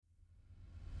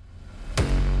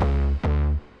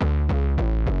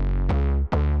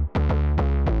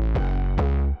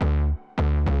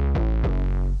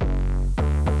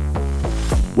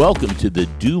Welcome to the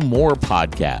Do More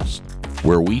podcast,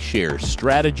 where we share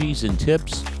strategies and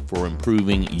tips for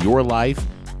improving your life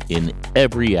in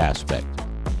every aspect.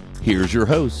 Here's your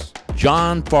host,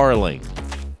 John Farling.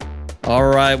 All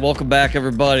right, welcome back,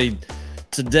 everybody.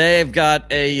 Today, I've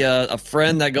got a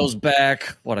friend that goes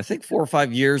back, I think 4 or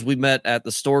 5 years. We met at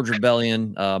the Storage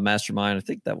Rebellion Mastermind. I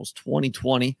think that was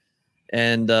 2020.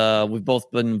 And we've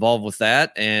both been involved with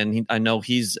that. And I know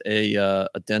he's a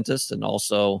dentist and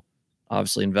also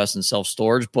obviously invests in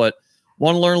self-storage, but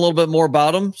want to learn a little bit more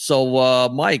about him. So,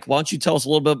 Mike, why don't you tell us a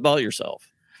little bit about yourself?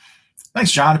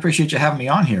 Thanks, John. Appreciate you having me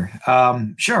on here.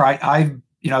 Sure. I've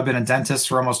been a dentist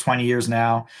for almost 20 years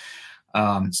now.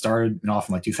 Started off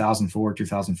in like 2004,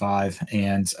 2005,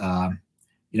 and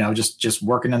just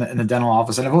working in the dental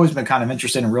office. And I've always been kind of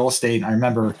interested in real estate. And I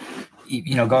remember,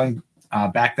 going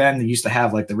back then, they used to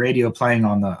have like the radio playing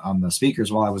on the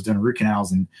speakers while I was doing root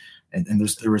canals, and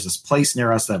there was this place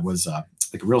near us that was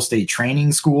like a real estate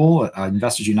training school,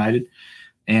 Investors United.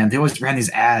 And they always ran these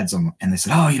ads and they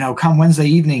said, come Wednesday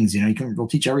evenings, we'll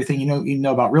teach everything, you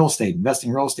know about real estate,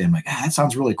 investing in real estate. I'm like, that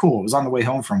sounds really cool. It was on the way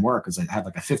home from work because I had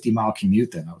like a 50-mile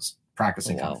commute then. I was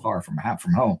practicing kind of far from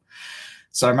home.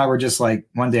 So I remember just like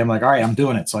one day I'm like, all right, I'm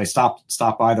doing it. So I stopped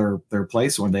by their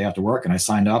place one day after work and I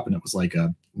signed up, and it was like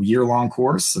a year-long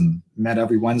course and met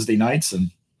every Wednesday nights. And,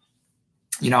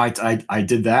 I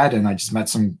did that, and I just met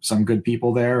some good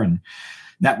people there and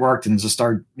networked and just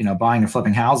started, buying and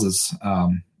flipping houses,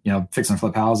 fix and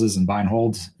flip houses and buy and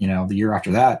hold, the year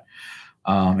after that.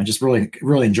 And just really,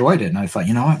 really enjoyed it. And I thought,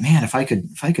 you know what, man, if I could,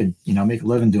 make a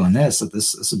living doing this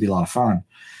would be a lot of fun.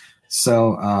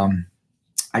 So,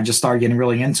 I just started getting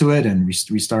really into it, and we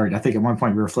started, I think at one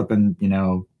point we were flipping,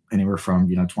 anywhere from,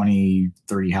 20,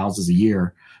 30 houses a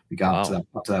year. We got up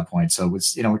to that point. So it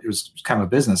was, it was kind of a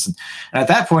business. And at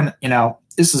that point,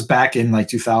 this is back in like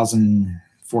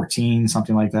 2014,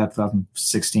 something like that,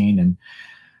 2016. And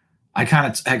I kind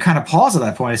of paused at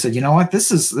that point. I said, you know what,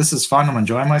 this is fun. I'm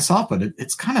enjoying myself, but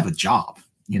it's kind of a job,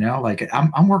 like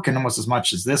I'm working almost as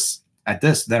much as this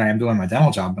that I am doing my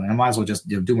dental job, but I might as well just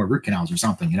do my root canals or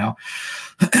something,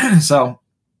 So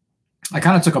I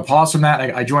kind of took a pause from that.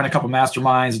 I joined a couple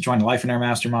masterminds. I joined the Life and Air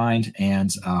Mastermind. And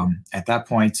at that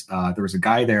point, there was a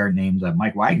guy there named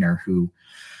Mike Wagner who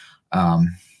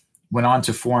went on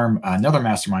to form another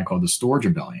mastermind called the Storage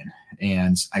Rebellion.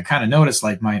 And I kind of noticed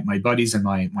like my buddies in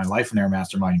my Life and Air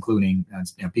Mastermind, including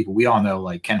people we all know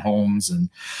like Ken Holmes and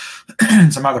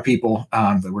some other people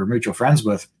that we're mutual friends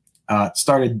with,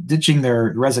 started ditching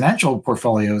their residential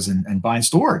portfolios and buying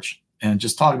storage. And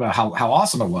just talking about how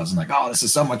awesome it was, and like, oh, this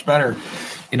is so much better,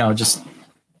 just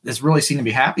really seemed to be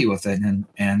happy with it. And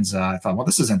I thought, well,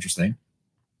 this is interesting.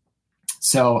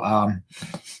 So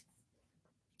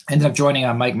ended up joining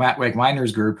Mike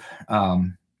Wagner's group. I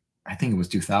think it was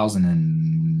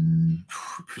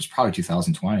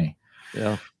 2020.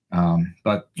 Yeah.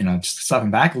 But just stepping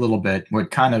back a little bit,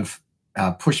 what kind of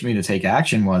pushed me to take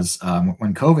action was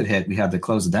when COVID hit, we had to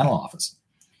close the dental office.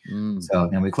 So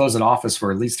we closed the office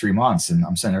for at least 3 months, and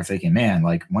I'm sitting there thinking, man,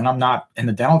 like when I'm not in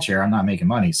the dental chair, I'm not making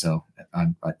money. So,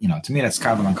 to me, that's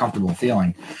kind of an uncomfortable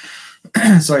feeling.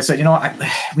 So I said,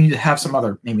 we need to have some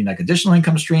other, maybe like additional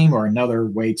income stream or another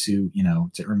way to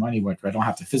earn money where I don't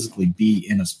have to physically be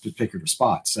in a particular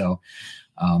spot. So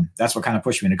that's what kind of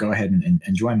pushed me to go ahead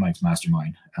and join Mike's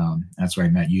mastermind. That's where I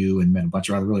met you and met a bunch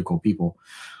of other really cool people.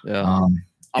 Yeah.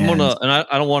 I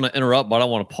don't want to interrupt, but I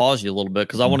want to pause you a little bit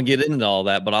because I want to get into all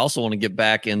that, but I also want to get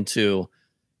back into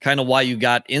kind of why you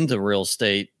got into real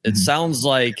estate. It sounds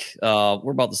like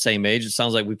we're about the same age. It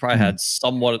sounds like we probably had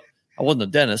somewhat, I wasn't a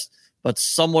dentist, but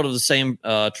somewhat of the same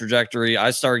trajectory.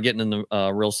 I started getting into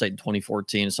real estate in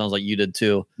 2014. It sounds like you did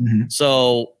too.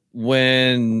 So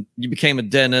when you became a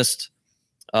dentist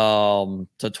to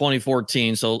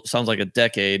 2014, so it sounds like a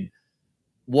decade.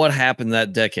 What happened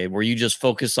that decade? Were you just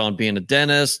focused on being a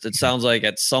dentist? It sounds like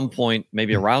at some point,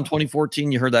 maybe around 2014,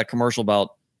 you heard that commercial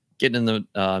about getting in the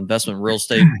investment in real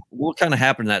estate. What kind of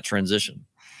happened in that transition?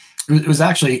 It was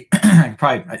actually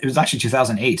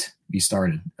 2008 we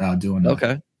started doing it.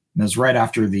 Okay. And it was right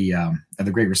after the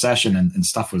Great Recession and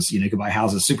stuff was, you could buy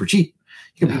houses super cheap.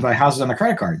 You could buy houses on a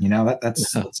credit card.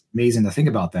 That's amazing to think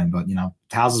about then. But,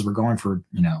 houses were going for,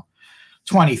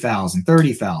 20,000,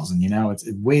 30,000, it's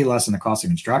way less than the cost of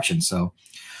construction. So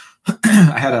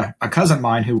I had a cousin of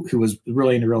mine who was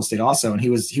really into real estate also. And he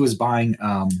was buying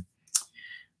a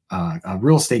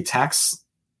real estate tax,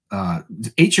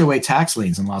 HOA tax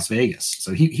liens in Las Vegas.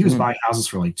 So he was buying houses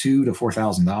for like $2,000 to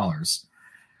 $4,000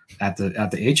 at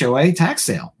the HOA tax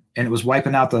sale. And it was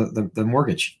wiping out the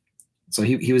mortgage. So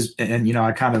he was, and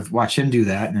I kind of watched him do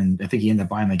that, and I think he ended up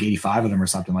buying like 85 of them or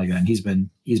something like that. And he's been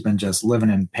just living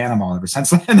in Panama ever since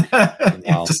then,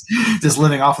 Wow. just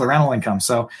living off the rental income.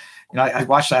 So, I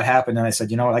watched that happen, and I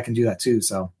said, I can do that too.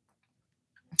 So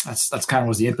that's kind of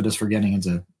was the impetus for getting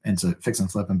into fix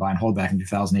and flip and buy and hold back in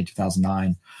 2008,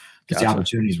 2009, because the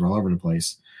opportunities were all over the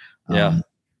place. Yeah,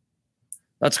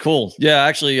 that's cool. Yeah,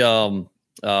 actually, guy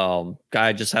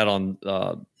I just had on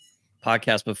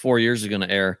podcast before years ago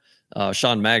to air.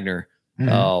 Sean Magner,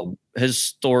 his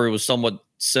story was somewhat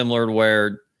similar to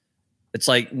where it's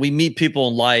like we meet people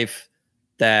in life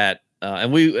that,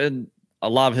 and a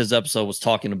lot of his episode was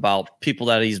talking about people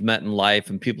that he's met in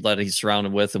life and people that he's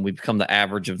surrounded with, and we become the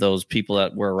average of those people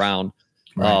that we're around.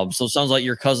 Right. So it sounds like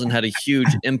your cousin had a huge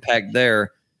impact there.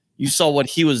 You saw what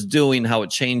he was doing, how it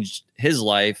changed his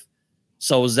life.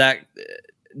 So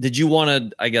did you want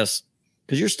to, I guess,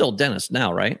 because you're still a dentist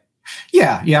now, right?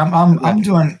 Yeah.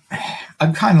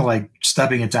 I'm kind of like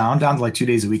stepping it down to like 2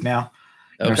 days a week now.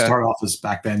 I started off as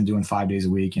back then doing 5 days a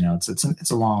week.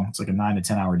 It's like a 9 to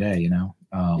 10 hour day.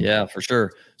 Yeah, for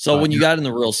sure. So when you got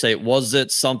into real estate, was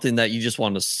it something that you just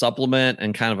wanted to supplement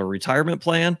and kind of a retirement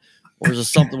plan, or is it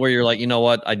something where you're like, you know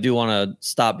what, I do want to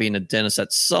stop being a dentist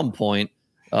at some point,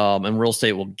 and real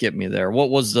estate will get me there?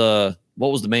 What was the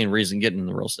main reason getting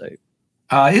into real estate?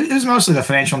 It was mostly the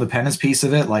financial independence piece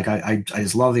of it. Like I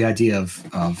just love the idea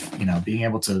of being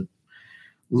able to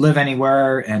live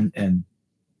anywhere and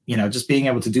just being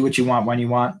able to do what you want when you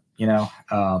want,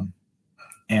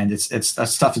 and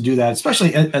that's tough to do that,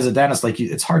 especially as a dentist. Like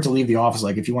it's hard to leave the office.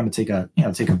 Like if you want to take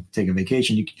a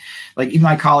vacation, like even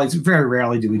my colleagues, very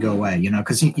rarely do we go away,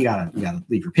 because you gotta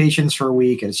leave your patients for a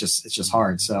week. And it's just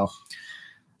hard. So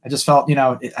I just felt,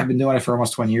 I've been doing it for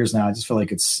almost 20 years now. I just feel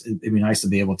like it'd be nice to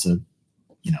be able to,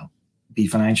 be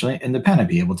financially independent,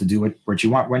 be able to do what you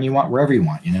want, when you want, wherever you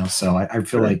want, So I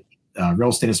feel like real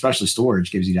estate, especially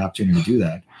storage, gives you the opportunity to do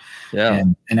that. Yeah.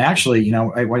 And actually,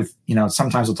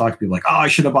 sometimes we'll talk to people like, oh, I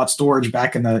should have bought storage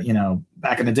back in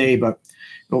the day, but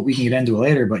we can get into it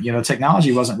later. But,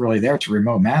 technology wasn't really there to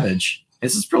remote manage.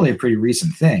 This is really a pretty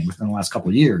recent thing within the last couple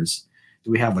of years.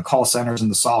 Do we have the call centers and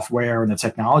the software and the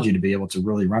technology to be able to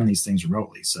really run these things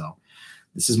remotely? So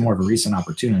this is more of a recent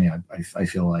opportunity. I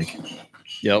feel like.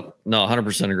 Yep. No,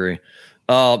 100% agree.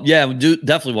 Yeah, we do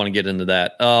definitely want to get into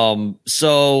that.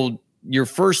 So your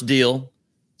first deal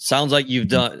sounds like you've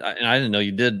done, and I didn't know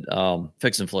you did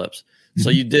fix and flips. So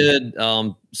you did,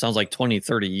 sounds like 20,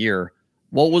 30 a year.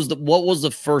 What was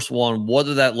the first one? What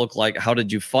did that look like? How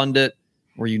did you fund it?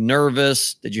 Were you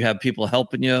nervous? Did you have people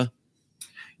helping you?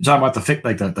 You're talking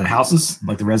about the houses,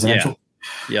 like the residential?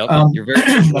 Yeah. Yep. You're very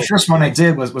the first one I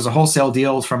did was a wholesale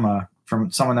deal from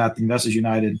someone at the Investors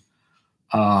United.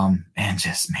 And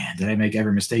just, man, did I make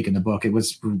every mistake in the book? It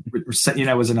was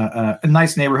in a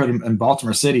nice neighborhood in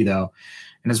Baltimore City though.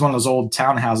 And it's one of those old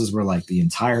townhouses where like the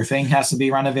entire thing has to be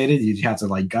renovated. You have to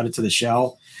like gut it to the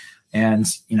shell. And,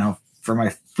 for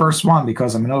my first one,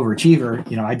 because I'm an overachiever,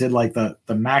 I did like the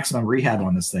maximum rehab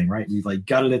on this thing, right? We like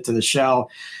gutted it to the shell.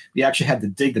 We actually had to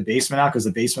dig the basement out because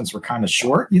the basements were kind of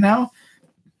short,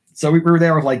 So we were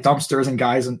there with like dumpsters and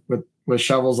guys with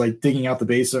shovels, like digging out the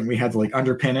basement. We had to like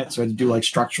underpin it. So I had to do like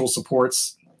structural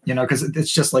supports, because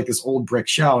it's just like this old brick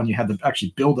shell, and you had to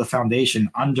actually build a foundation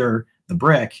under the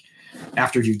brick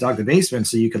after you dug the basement,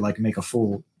 so you could like make a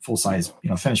full size,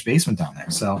 finished basement down there.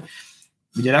 So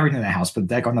we did everything in the house, put a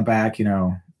deck on the back,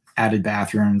 added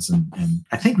bathrooms, and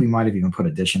I think we might have even put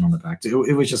addition on the back too.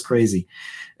 It was just crazy.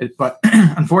 But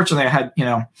unfortunately I had,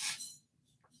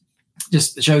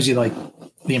 just shows you like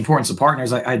the importance of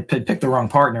partners. I picked the wrong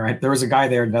partner. There was a guy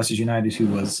there at Investors United who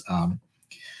was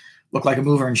looked like a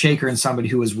mover and shaker and somebody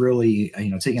who was really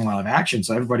taking a lot of action.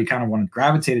 So everybody kind of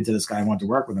gravitated to this guy and wanted to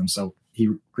work with him. So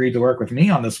he agreed to work with me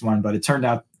on this one, but it turned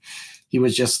out he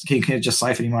was just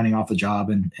siphoning money off the job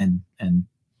and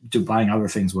buying other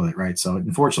things with it, right? So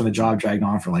unfortunately, the job dragged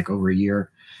on for like over a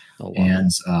year, and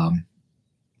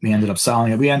we ended up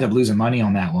selling it. We ended up losing money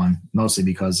on that one, mostly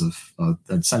because of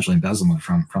essentially embezzlement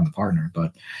from the partner.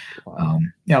 But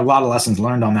a lot of lessons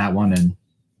learned on that one, and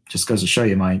just goes to show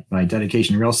you my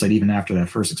dedication to real estate. Even after that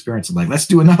first experience, I'm like, let's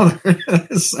do another.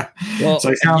 So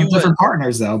I found different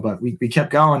partners though, but we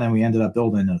kept going, and we ended up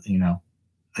building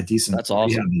a decent. That's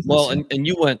awesome. Well, and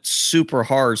you went super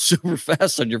hard, super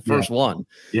fast on your first one.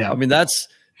 Yeah. I mean, that's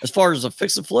as far as a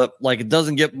fix and flip, like it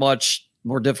doesn't get much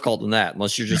more difficult than that,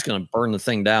 unless you're just going to burn the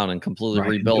thing down and completely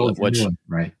rebuild it, which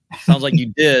sounds like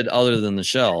you did other than the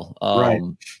shell.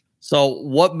 So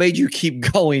what made you keep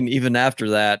going even after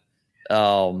that?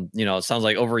 It sounds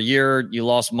like over a year you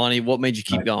lost money. What made you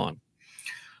keep going?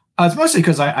 It's mostly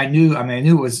because I knew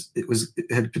it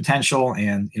had potential,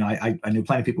 and I knew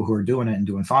plenty of people who were doing it and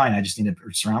doing fine. I just needed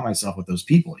to surround myself with those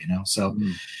people, So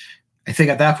I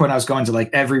think at that point I was going to like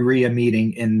every RIA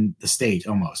meeting in the state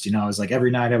almost. It was like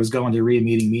every night I was going to a RIA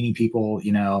meeting, meeting people,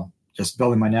 just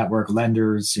building my network,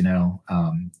 lenders,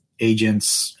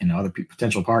 agents, other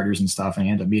potential partners and stuff. And I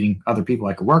ended up meeting other people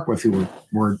I could work with who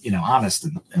were honest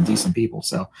and decent people.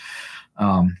 So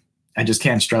I just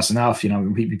can't stress enough,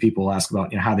 when people ask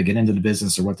about, how to get into the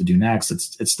business or what to do next.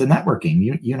 It's the networking.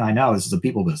 You and I know this is a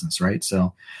people business, right?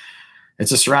 So it's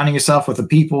just surrounding yourself with the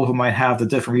people who might have the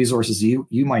different resources you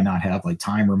might not have, like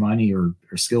time or money or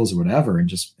skills or whatever, and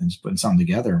just putting something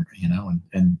together,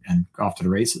 and off to the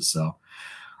races. So,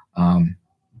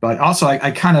 but also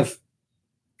I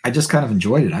just kind of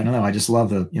enjoyed it. I don't know. I just love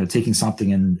the, taking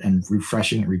something and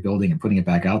refreshing it, rebuilding and putting it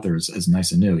back out there as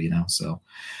nice and new, So,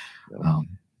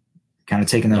 kind of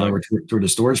taking that over through the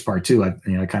storage part too. I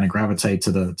kind of gravitate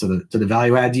to the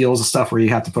value add deals and stuff where you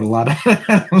have to put a lot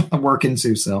of work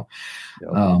into. So,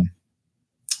 but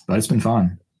it's been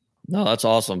fun. No, that's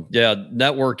awesome. Yeah.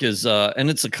 Network is, and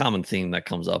it's a common theme that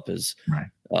comes up is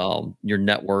your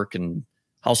network, and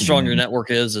how strong your network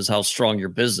is how strong your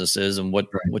business is, and what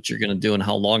you're going to do and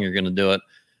how long you're going to do it.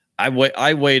 I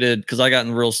waited because I got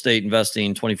in real estate investing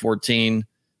in 2014.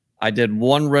 I did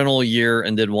one rental a year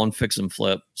and did one fix and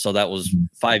flip. So that was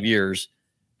 5 years,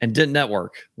 and didn't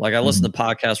network. Like I listened to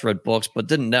podcasts, read books, but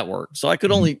didn't network. So I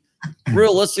could only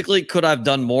realistically could I've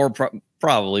done more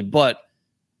probably, but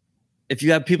if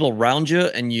you have people around you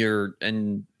and you're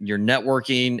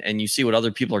networking and you see what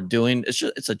other people are doing,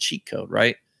 it's a cheat code,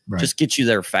 right? Just get you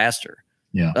there faster.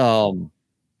 Yeah.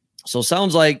 So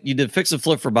sounds like you did fix and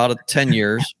flip for about 10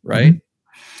 years, right?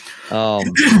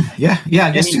 Yeah.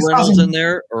 I guess any rentals in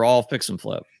there or all fix and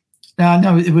flip?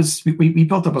 No, it was, we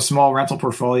built up a small rental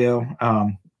portfolio.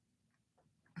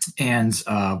 And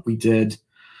we did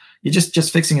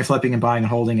just fixing and flipping and buying and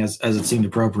holding as it seemed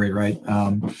appropriate. Right.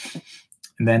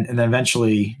 And then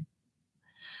eventually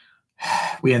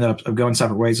we ended up going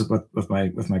separate ways with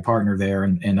my partner there.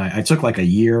 And I took like a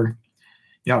year,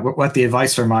 what the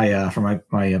advice from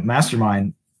my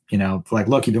mastermind, like,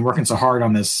 look, you've been working so hard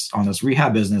on this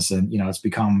rehab business, and, it's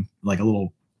become like a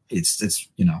little, it's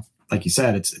like you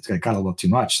said, it's got a little too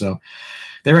much. So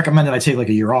they recommended I take like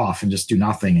a year off and just do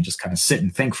nothing and just kind of sit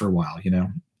and think for a while,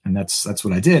 and that's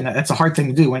what I did. And that's a hard thing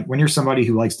to do when you're somebody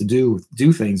who likes to do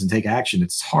things and take action.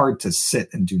 It's hard to sit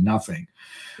and do nothing.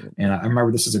 And I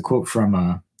remember this is a quote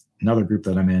from another group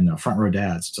that I'm in, Front Row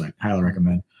Dads, which I highly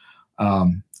recommend.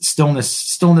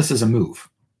 Stillness is a move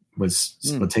was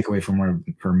the takeaway from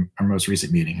our most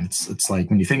recent meeting. And it's like,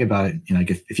 when you think about it, like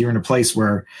if you're in a place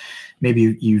where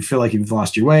maybe you feel like you've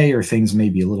lost your way or things may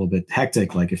be a little bit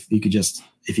hectic, like if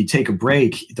you take a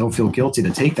break, don't feel guilty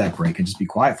to take that break and just be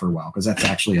quiet for a while, because that's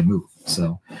actually a move.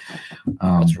 So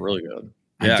that's really good.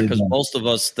 Yeah, because most of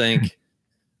us think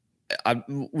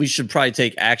we should probably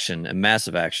take action and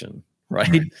massive action,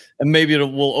 right? And maybe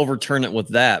we'll overturn it with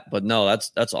that. But no,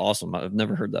 that's awesome. I've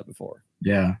never heard that before.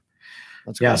 Yeah.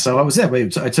 Yeah. So that was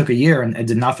it. I took a year and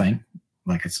did nothing,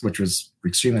 which was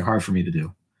extremely hard for me to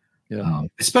do. Yeah.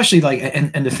 Especially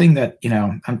and the thing that,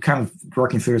 I'm kind of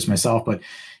working through this myself, but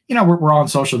we're all on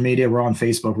social media, we're on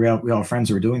Facebook, we all have friends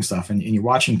who are doing stuff, and you're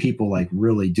watching people like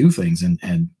really do things and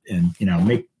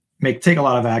take a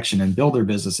lot of action and build their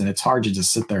business. And it's hard to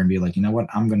just sit there and be like, you know what,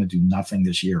 I'm going to do nothing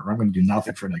this year, or I'm going to do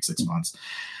nothing for the next 6 months.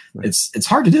 Right. It's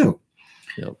hard to do.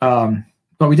 Yep.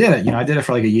 But we did it. I did it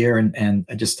for like a year, and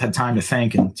I just had time to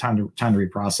think and time to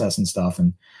reprocess and stuff.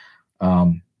 And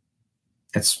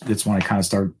it's when I kind of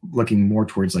started looking more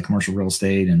towards like commercial real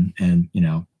estate, and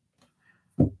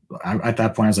at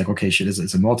that point I was like, okay, shit, is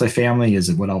it multifamily? Is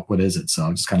it what is it? So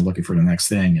I'm just kind of looking for the next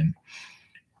thing. And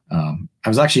I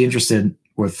was actually interested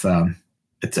with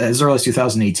as early as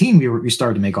 2018, we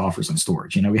started to make offers on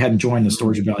storage. We hadn't joined the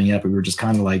storage rebellion yet, but we were just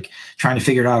kind of like trying to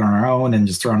figure it out on our own and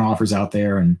just throwing offers out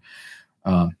there. And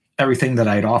everything that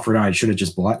I had offered, I should have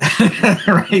just bought.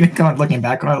 Right? Looking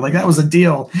back on it, like that was a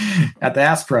deal at the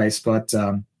ask price. But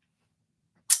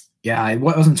it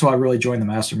wasn't until I really joined the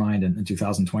mastermind in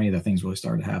 2020 that things really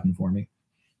started to happen for me.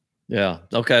 Yeah.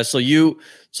 Okay. So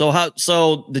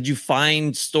did you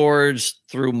find storage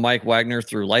through Mike Wagner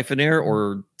through Life and Air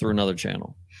or through another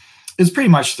channel? It's pretty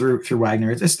much through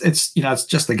Wagner. It's it's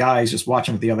just the guys, just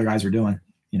watching what the other guys are doing.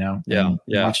 Yeah.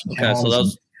 Okay. So that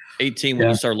was 18 when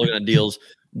you started looking at deals.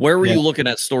 Where were you looking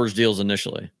at storage deals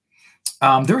initially?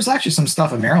 There was actually some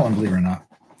stuff in Maryland, believe it or not,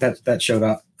 that showed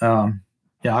up. I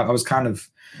was kind of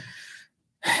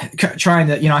trying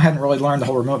to, I hadn't really learned the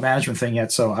whole remote management thing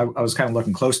yet. So I was kind of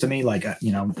looking close to me, like,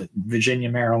 Virginia,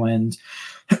 Maryland,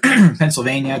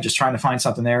 Pennsylvania, just trying to find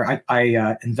something there.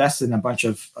 I invested in a bunch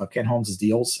of Ken Holmes's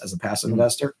deals as a passive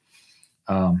investor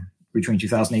between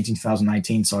 2018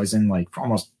 2019. So I was in like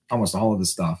almost all of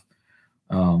this stuff,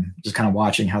 just kind of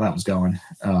watching how that was going,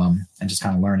 and just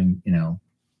kind of learning,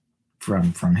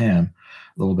 from him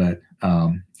a little bit.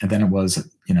 And then it was,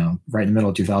 right in the middle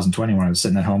of 2020 when I was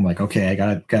sitting at home, like, okay, I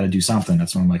gotta do something.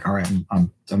 That's when I'm like, all right,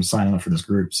 I'm signing up for this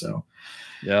group. So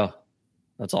yeah,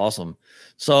 that's awesome.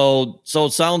 So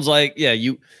it sounds like, yeah,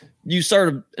 you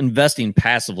started investing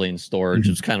passively in storage.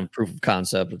 It's kind of proof of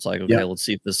concept. It's like, okay, let's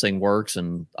see if this thing works.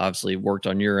 And obviously it worked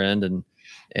on your end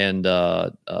and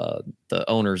the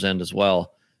owner's end as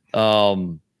well.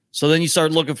 So then you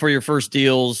started looking for your first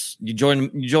deals. You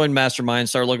joined Mastermind,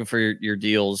 started looking for your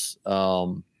deals.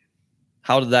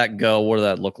 How did that go? What did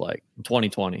that look like in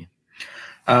 2020?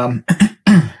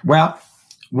 Well,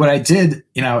 what I did,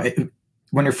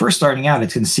 when you're first starting out,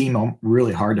 it can seem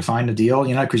really hard to find a deal,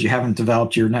 because you haven't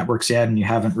developed your networks yet and you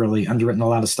haven't really underwritten a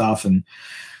lot of stuff. And,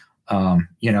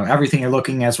 everything you're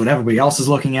looking at is what everybody else is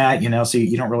looking at, so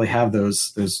you don't really have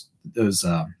those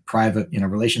private,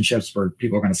 relationships where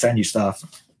people are going to send you stuff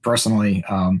personally.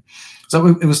 So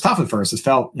it was tough at first. It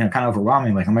felt, kind of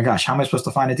overwhelming. Like, oh my gosh, how am I supposed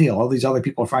to find a deal? All these other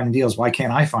people are finding deals. Why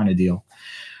can't I find a deal?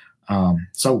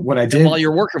 So what I did, while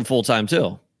you're working full time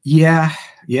too. Yeah.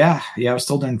 I was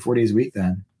still doing 4 days a week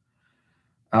then.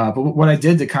 But what I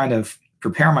did to kind of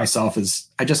prepare myself is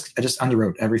I just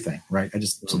underwrote everything, right? I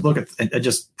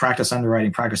just practice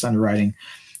underwriting, practice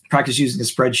using the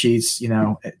spreadsheets,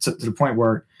 to the point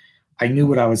where I knew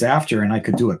what I was after and I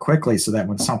could do it quickly so that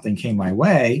when something came my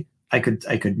way, I could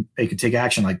take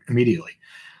action like immediately.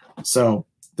 So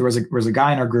there was a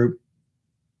guy in our group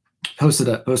posted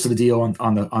a deal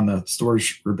on the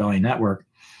Storage Rebellion network.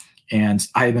 And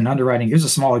I had been underwriting, it was a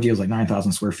smaller deal, it was like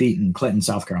 9,000 square feet in Clinton,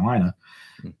 South Carolina.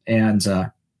 And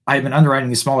I had been underwriting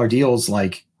these smaller deals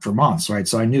like for months, right?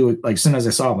 So I knew, like, as soon as I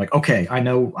saw it, I'm like, okay, I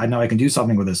know I can do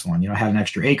something with this one. I had an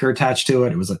extra acre attached to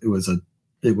it. It was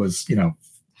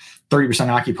 30%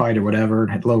 occupied or whatever,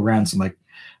 had low rents. I'm like,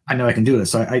 I know I can do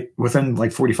this. So I within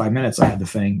like 45 minutes, I had the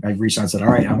thing. I reached out and said, all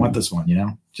right, I want this one,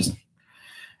 it's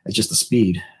just the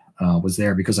speed was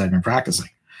there because I'd been practicing.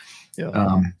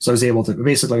 Yeah. So I was able to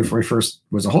basically, very first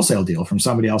was a wholesale deal from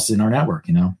somebody else in our network,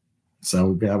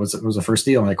 So it was the first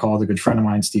deal. And I called a good friend of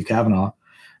mine, Steve Kavanaugh.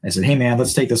 I said, hey man,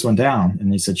 let's take this one down.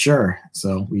 And he said, sure.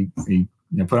 So we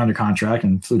put under contract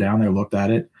and flew down there, looked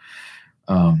at it.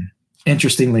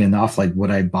 Interestingly enough, like, would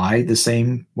I buy the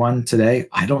same one today?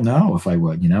 I don't know if I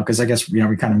would, because I guess, we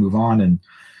kind of move on, and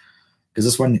because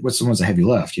this one was a heavy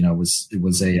lift, it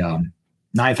was a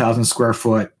 9,000 square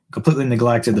foot, completely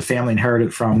neglected. The family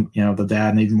inherited from, the dad,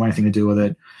 and they didn't want anything to do with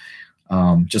it.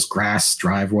 Just grass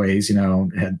driveways, it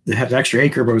had an extra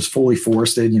acre, but it was fully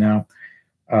forested, in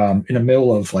the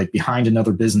middle of, like, behind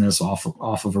another business off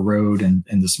of a road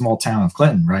in the small town of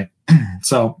Clinton. Right.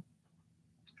 So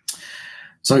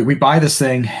we buy this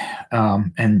thing,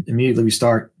 and immediately we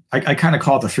start, I kind of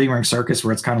call it the 3-ring circus,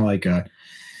 where it's kind of like,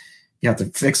 you have to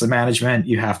fix the management,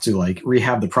 you have to, like,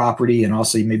 rehab the property, and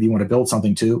also maybe you want to build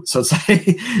something too. So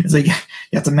it's like you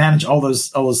have to manage all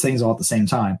those things all at the same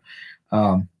time.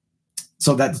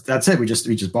 So that's it. We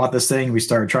just bought this thing. We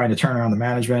started trying to turn around the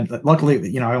management.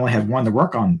 Luckily, I only had one to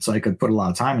work on, so I could put a lot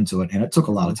of time into it, and it took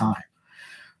a lot of time,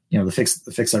 to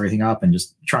fix everything up, and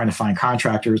just trying to find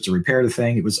contractors to repair the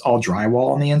thing. It was all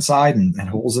drywall on the inside and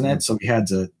holes in it, so we had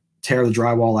to tear the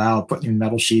drywall out, put new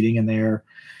metal sheeting in there.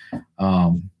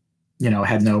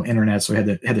 Had no internet, so we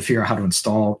had to figure out how to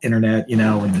install internet, in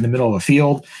the middle of a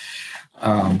field.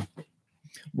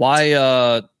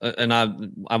 Why? And I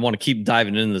want to keep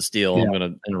diving into this deal. Yeah. I'm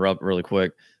going to interrupt really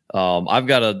quick. I've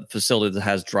got a facility that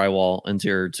has drywall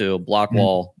interior too, block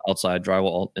wall outside,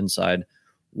 drywall inside.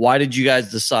 Why did you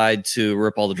guys decide to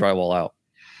rip all the drywall out?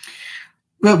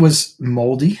 Well, it was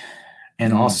moldy,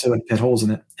 and also it had holes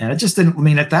in it, and it just didn't. I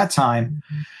mean, at that time,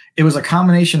 it was a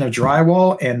combination of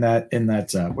drywall and that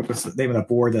what was the name of that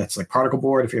board? That's like particle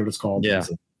board. I forget what it's called. Yeah, there's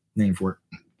a name for it.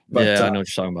 But, I know what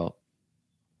you're talking about.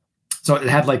 So it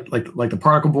had like the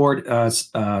particle board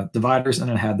dividers, and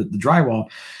it had the drywall.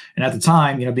 And at the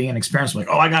time, being inexperienced, I'm like,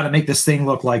 oh, I got to make this thing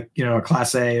look like, a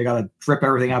Class A. I got to rip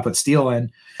everything out, put steel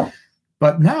in.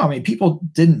 But no, I mean, people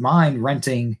didn't mind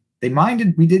renting. They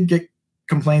minded. We did get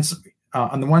complaints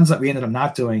on the ones that we ended up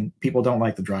not doing. People don't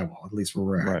like the drywall, at least where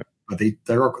we're at. Right. But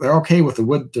they're okay with the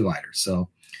wood dividers. So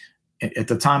at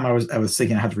the time, I was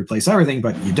thinking I had to replace everything,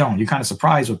 but you don't. You're kind of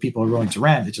surprised what people are willing to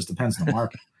rent. It just depends on the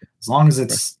market. As long as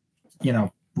it's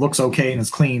looks okay and it's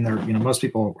clean, they're, most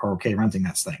people are okay renting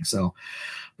that thing. So,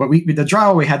 but the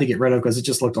drywall we had to get rid of because it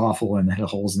just looked awful and it had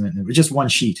holes in it. And it was just one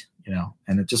sheet,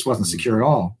 and it just wasn't secure at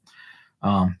all.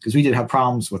 Because we did have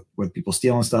problems with people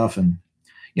stealing stuff. And,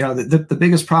 the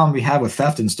biggest problem we have with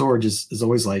theft and storage is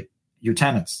always like your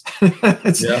tenants.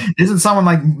 Isn't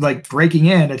someone like breaking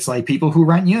in. It's like people who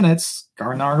rent units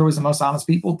aren't always the most honest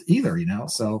people either,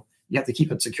 so you have to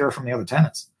keep it secure from the other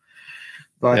tenants.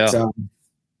 But so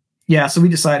we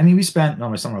decided, we spent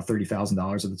somewhere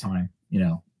 $30,000 at the time,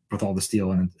 with all the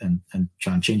steel and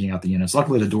changing out the units.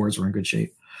 Luckily the doors were in good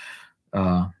shape.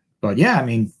 But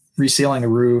resealing the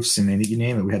roofs, you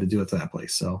name it, we had to do it to that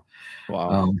place. So,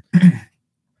 wow.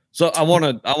 So I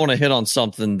want to hit on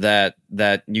something that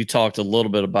you talked a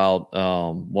little bit about,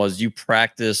 was you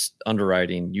practiced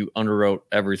underwriting, you underwrote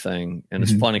everything. And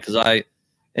it's funny because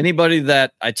anybody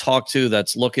that I talk to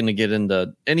that's looking to get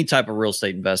into any type of real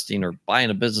estate investing or buying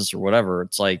a business or whatever,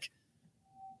 it's like,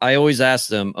 I always ask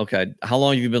them, okay, how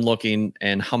long have you been looking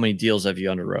and how many deals have you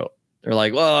underwrote? They're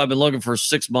like, well, I've been looking for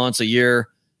 6 months, a year.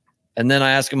 And then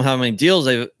I ask them how many deals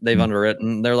they've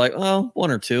underwritten. They're like, oh,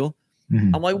 1 or 2.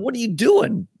 I'm like, what are you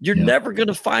doing? You're never going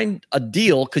to find a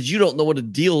deal because you don't know what a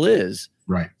deal is.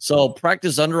 Right. So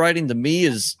practice underwriting to me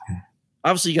is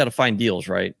obviously you got to find deals,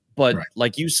 right? But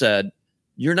like you said,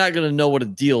 you're not going to know what a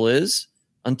deal is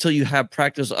until you have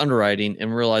practice underwriting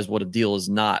and realize what a deal is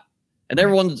not. And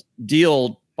everyone's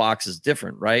deal box is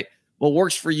different, right? What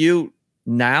works for you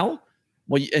now,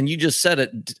 and you just said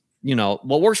it,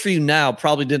 what works for you now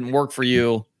probably didn't work for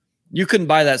you. You couldn't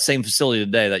buy that same facility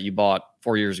today that you bought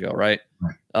 4 years ago, right?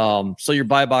 So your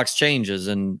buy box changes,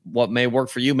 and what may work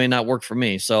for you may not work for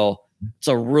me. So it's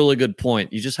a really good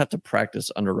point. You just have to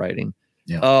practice underwriting.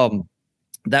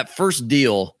 That first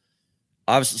deal,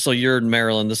 obviously, so you're in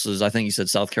Maryland. This is, I think you said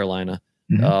South Carolina.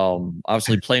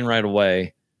 Obviously plane right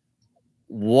away.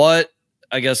 What,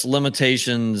 I guess,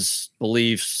 limitations,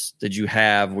 beliefs did you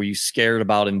have? Were you scared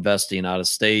about investing out of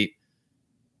state?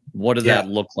 What did that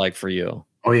look like for you?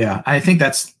 Oh yeah. I think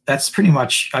that's pretty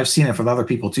much, I've seen it with other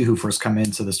people too, who first come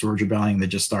into the storage rebellion. They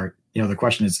just start, the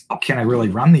question is, can I really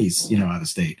run these, out of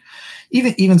state?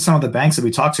 Even some of the banks that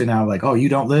we talk to now, like, oh, you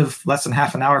don't live less than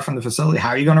half an hour from the facility. How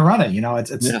are you going to run it?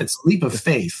 It's a leap of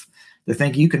faith to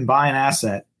think you can buy an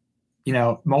asset,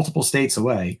 multiple states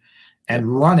away and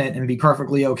run it and be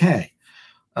perfectly okay.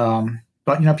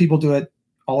 But people do it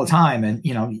all the time. And,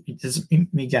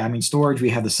 storage, we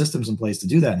have the systems in place to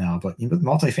do that now, but with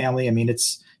multifamily, you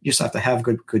just have to have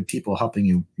good people helping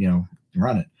you,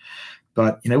 run it.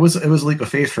 But, it was a leap of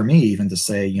faith for me even to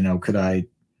say, can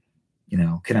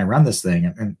I run this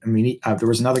thing? And there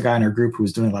was another guy in our group who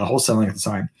was doing a lot of wholesaling at the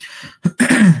time,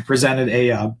 presented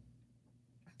a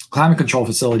climate control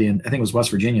facility in, I think it was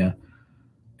West Virginia.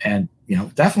 And,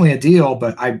 definitely a deal,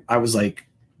 but I was like,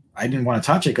 I didn't want to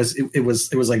touch it because it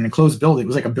was like an enclosed building. It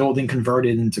was like a building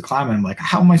converted into climate. I'm like,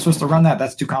 how am I supposed to run that?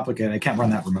 That's too complicated. I can't run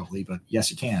that remotely, but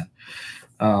yes, you can.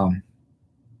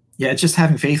 It's just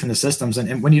having faith in the systems.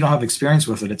 And when you don't have experience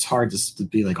with it, it's hard to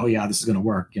be like, oh yeah, this is going to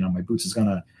work. My boots is going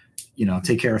to,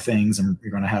 take care of things, and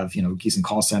you're going to have, decent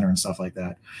call center and stuff like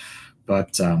that.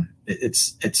 But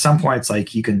it's at some point, it's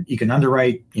like you can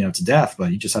underwrite, to death,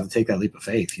 but you just have to take that leap of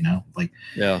faith,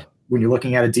 when you're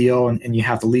looking at a deal and you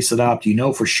have to lease it up, do you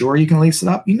know for sure you can lease it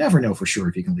up? You never know for sure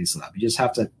if you can lease it up. You just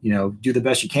have to, do the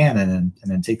best you can and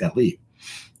then take that leap.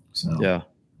 So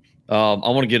I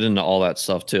want to get into all that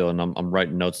stuff too, and I'm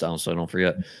writing notes down so I don't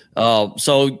forget.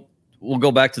 So we'll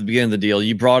go back to the beginning of the deal.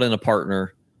 You brought in a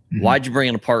partner. Why'd you bring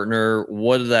in a partner?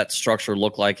 What did that structure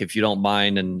look like, if you don't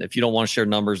mind? And if you don't want to share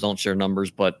numbers, don't share numbers.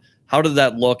 But how did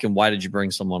that look, and why did you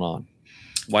bring someone on?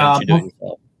 Why didn't you do it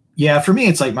yourself? Yeah, for me,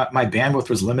 it's like my bandwidth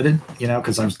was limited,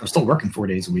 because I'm still working 4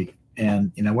 days a week.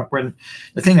 And, when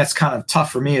the thing that's kind of tough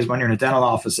for me is when you're in a dental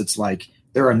office, it's like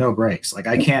there are no breaks. Like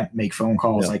I can't make phone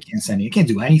calls. I can't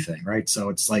do anything. Right. So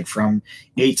it's like from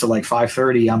 8 to like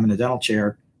 5:30, I'm in a dental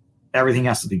chair. Everything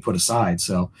has to be put aside.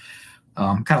 So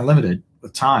kind of limited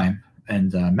with time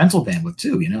and mental bandwidth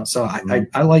too, So I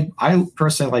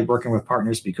personally like working with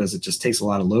partners because it just takes a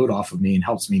lot of load off of me and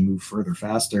helps me move further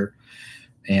faster.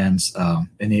 And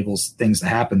enables things to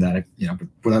happen that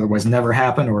would otherwise never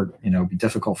happen or be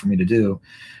difficult for me to do.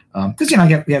 Because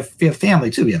we have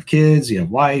family too. You have kids, you have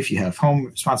wife, you have home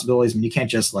responsibilities, and you can't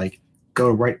just like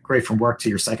go right from work to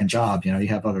your second job. You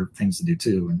have other things to do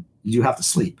too, and you have to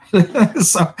sleep.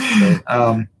 So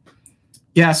I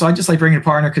just like bringing a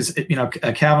partner because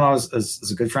Kavanaugh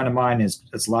is a good friend of mine.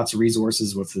 Has lots of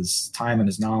resources with his time and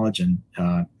his knowledge and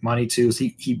money too. So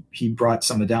he brought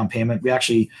some of the down payment. We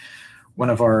actually. One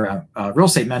of our real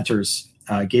estate mentors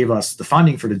gave us the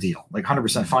funding for the deal, like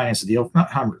 100% finance the deal. Not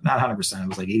 100%. It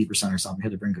was like 80% or something. We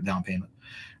had to bring a down payment,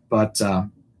 but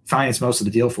finance most of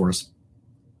the deal for us.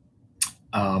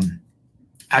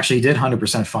 Actually did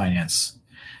 100% finance.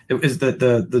 It was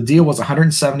the deal was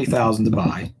 $170,000 to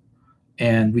buy,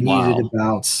 and we needed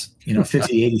about 50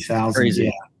 to 80,000.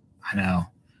 Yeah, I know,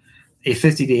 a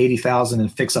 50 to 80,000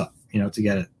 and fix up, to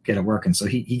get it working. So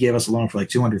he gave us a loan for like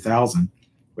 200,000,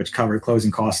 which covered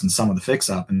closing costs and some of the fix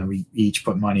up, and then we each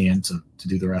put money in to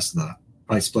do the rest of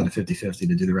probably split it 50-50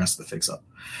 to do the rest of the fix up.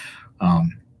 But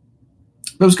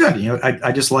it was good.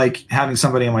 I just like having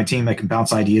somebody on my team that can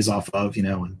bounce ideas off of,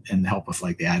 and help with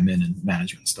like the admin and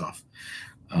management stuff.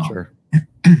 Sure.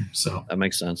 So that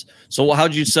makes sense. So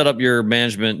how'd you set up your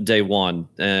management day one?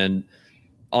 And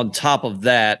on top of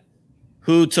that,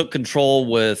 who took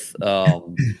control with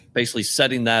basically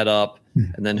setting that up?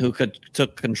 And then who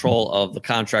took control of the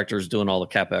contractors doing all the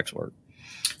CapEx work?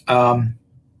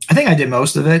 I think I did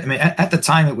most of it. I mean, at the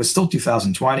time it was still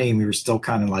 2020 and we were still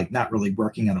kind of like not really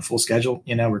working on a full schedule.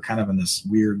 We're kind of in this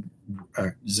weird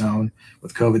zone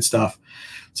with COVID stuff.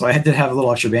 So I did have a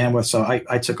little extra bandwidth. So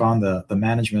I took on the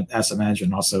management, asset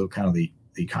management, and also kind of the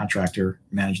contractor,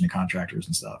 managing the contractors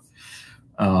and stuff.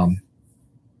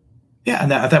 Yeah.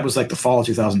 And that was like the fall of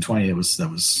 2020. That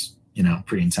was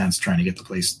pretty intense trying to get the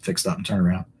place fixed up and turn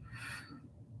around.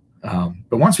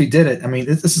 But once we did it, I mean,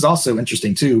 this is also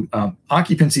interesting too.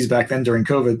 Occupancies back then during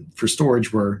COVID for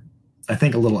storage were, I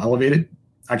think, a little elevated,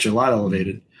 actually a lot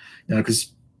elevated,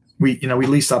 because we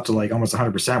leased up to like almost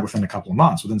 100% within a couple of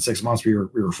months. Within 6 months, we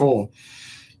were full.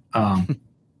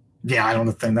 Yeah, I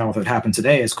don't think that would happen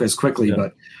today as quickly,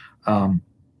 but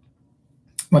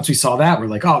once we saw that, we're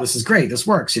like, oh, this is great. This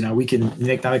works. We can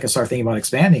start thinking about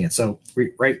expanding it. So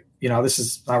this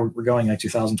is how we're going like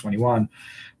 2021.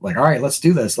 Like, all right, let's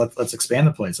do this. Let's expand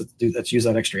the place. Let's use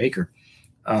that extra acre.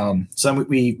 So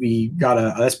we got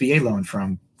a SBA loan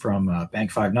from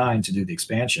Bank 59 to do the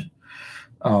expansion.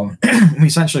 We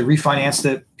essentially refinanced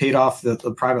it, paid off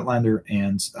the private lender,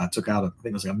 and took out I think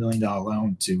it was like $1 million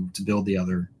loan to build the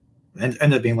other.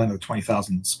 Ended up being like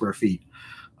 20,000 square feet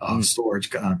of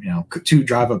storage. 2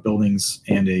 drive-up buildings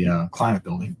and a climate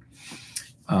building.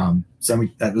 So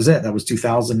that was it. That was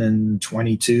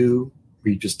 2022.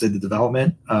 We just did the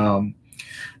development. And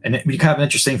we have an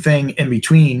interesting thing in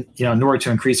between, in order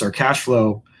to increase our cash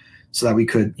flow so that we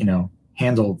could,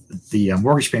 handle the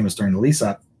mortgage payments during the lease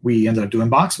up. We ended up doing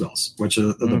box bills, which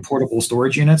are the portable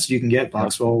storage units you can get.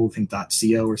 Boxwell, I think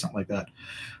 .co or something like that.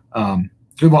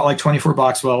 We bought like 24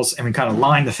 box wells, and we kind of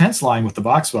lined the fence line with the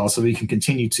box well so we can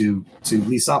continue to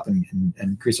lease up and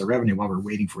increase our revenue while we're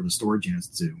waiting for the storage units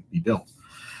to be built.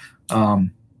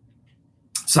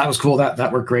 So that was cool.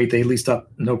 That worked great. They leased up,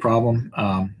 no problem.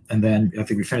 And then I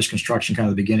think we finished construction kind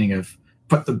of the beginning of,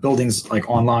 put the buildings like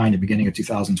online at the beginning of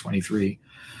 2023.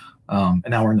 And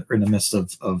now we're in the midst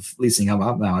of leasing them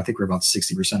up now. I think we're about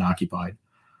 60% occupied.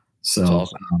 So,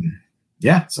 awesome.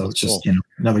 Yeah. So that's it's just, cool.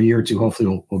 Another year or two,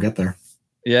 hopefully we'll get there.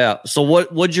 Yeah. So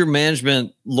what'd your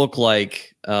management look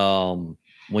like when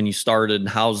you started, and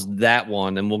how's that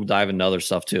one? And we'll dive into other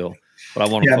stuff too. But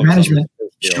I want to management.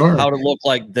 Sure. How did it look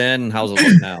like then? How's it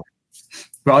look now?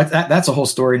 Well, that's a whole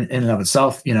story in and of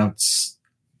itself.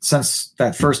 Since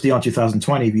that first deal in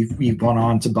 2020, we've gone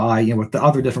on to buy, with the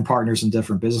other different partners and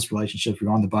different business relationships, we've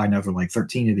gone to buy another like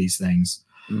 13 of these things.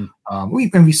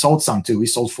 We sold some too. We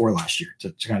sold 4 last year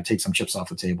to kind of take some chips off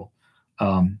the table.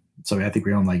 So I think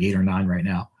we own like 8 or 9 right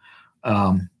now.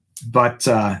 But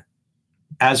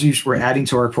as we're adding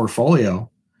to our portfolio,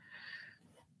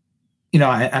 and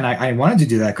I wanted to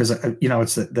do that because,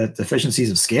 it's the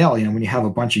efficiencies of scale. When you have a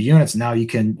bunch of units, now you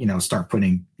can, start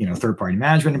putting, third-party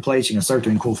management in place. You can start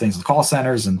doing cool things with call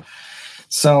centers. And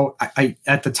so I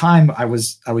at the time, I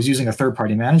was using a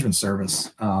third-party management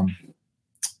service,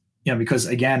 because,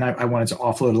 again, I wanted to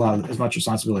offload as much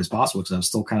responsibility as possible because I was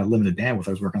still kind of limited bandwidth.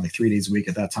 I was working like 3 days a week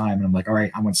at that time. And I'm like, all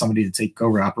right, I want somebody to take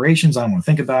over operations. I don't want to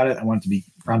think about it. I want it to be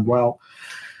run well.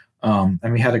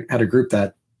 And we had a group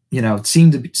that,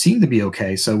 seemed to be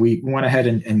okay. So we went ahead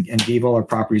and gave all our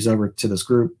properties over to this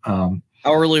group. How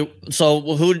early? So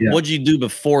what'd you do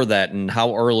before that, and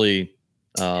how early?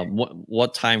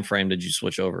 What time frame did you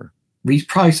switch over?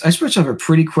 I switched over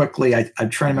pretty quickly. I'm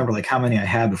trying to remember like how many I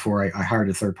had before I hired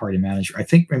a third party manager. I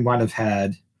think we might have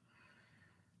had,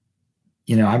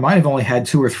 I might have only had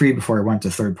 2 or 3 before I went to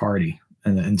third party.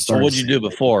 And started. So what'd you do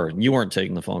before? You weren't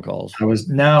taking the phone calls.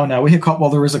 No. We had called. Well,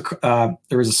 there was a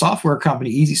software company,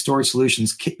 Easy Storage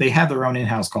Solutions. They had their own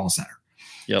in-house call center.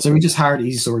 Yep. So we just hired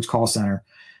Easy Storage call center,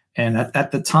 And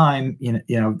at the time,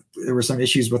 there were some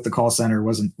issues with the call center.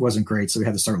 wasn't great, so we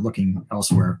had to start looking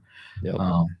elsewhere. Yep.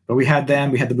 But we had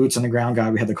the boots on the ground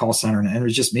guy, we had the call center, and it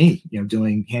was just me,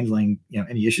 handling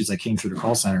any issues that came through the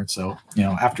call center. So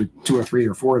after 2 or 3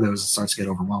 or 4 of those, it starts to get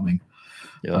overwhelming.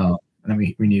 Yep. And then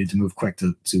we needed to move quick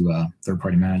to third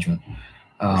party management.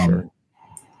 Sure.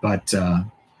 But so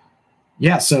we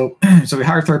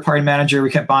hired a third party manager.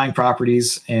 We kept buying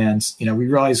properties, and we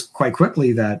realized quite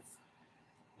quickly that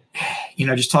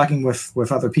just talking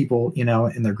with other people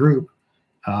in their group,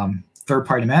 third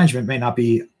party management may not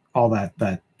be all that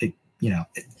the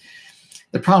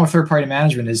problem with third party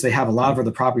management is they have a lot of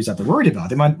other properties that they're worried about.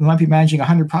 They might be managing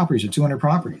 100 properties or 200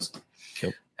 properties.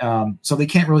 Yep. So they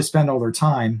can't really spend all their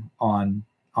time on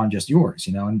just yours,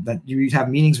 and that you have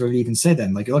meetings where they even say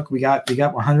then, like, look, we got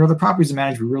 100 other properties to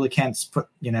manage. We really can't put,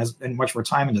 as much more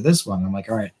time into this one. I'm like,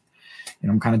 all right,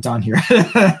 I'm kind of done here.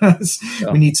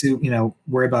 We need to,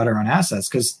 worry about our own assets.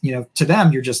 Cause to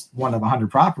them, you're just one of 100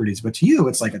 properties, but to you,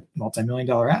 it's like a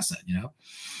multi-million-dollar asset,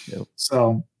 Yep.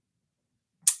 So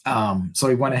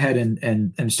we went ahead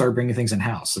and started bringing things in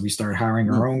house. So we started hiring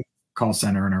our own call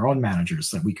center and our own managers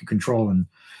that we could control and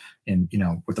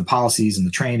with the policies and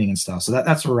the training and stuff. So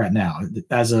that's where we're at now.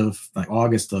 As of like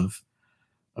August of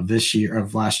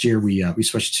last year, we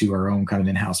switched to our own kind of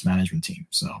in-house management team.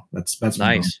 So that's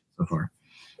nice so far.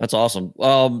 That's awesome.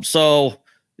 So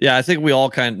yeah, I think we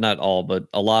all not all, but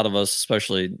a lot of us,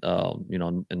 especially,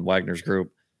 in Wagner's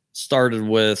group, started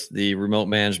with the remote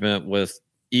management with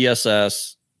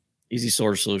ESS, Easy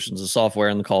Source Solutions, the software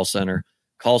in the call center.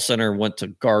 Call center went to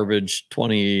garbage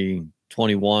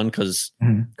 2021 because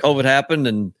COVID happened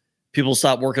and people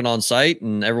stopped working on site,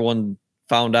 and everyone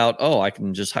found out, I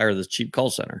can just hire this cheap call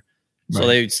center. Right. So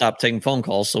they stopped taking phone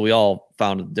calls. So we all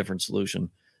found a different solution.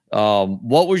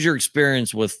 What was your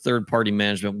experience with third-party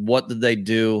management? What did they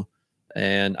do?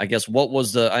 And I guess what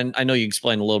was I know you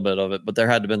explained a little bit of it, but there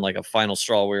had to have been like a final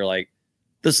straw where you're like,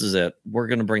 this is it. We're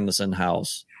going to bring this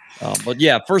in-house. But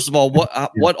yeah, first of all,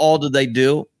 what all did they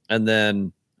do? And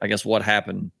then I guess what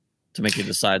happened to make you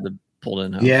decide to pull it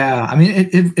in-house? Yeah. I mean,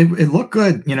 it looked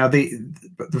good.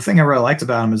 The thing I really liked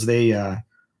about them is they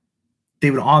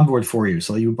would onboard for you.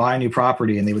 So you would buy a new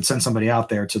property and they would send somebody out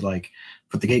there to like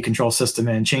put the gate control system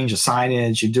in, change the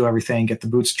signage, you do everything, get the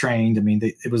boots trained. I mean,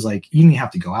 it was like, you didn't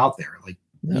have to go out there. Like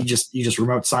you just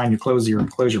remote sign, you close your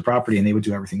property, and they would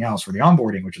do everything else for the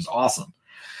onboarding, which is awesome.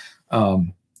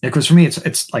 Because for me,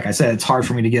 it's like I said, it's hard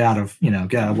for me to get out of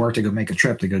work to go make a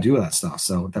trip to go do that stuff.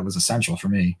 So that was essential for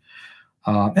me.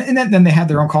 And then they had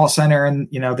their own call center, and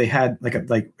they had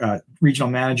like regional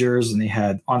managers, and they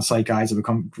had on-site guys that would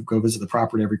go visit the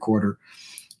property every quarter.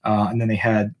 And then they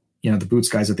had the boots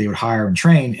guys that they would hire and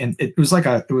train, and it was like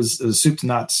it was soup to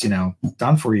nuts,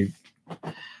 done for you.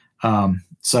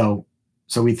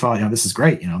 So we thought, this is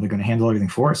great. They're going to handle everything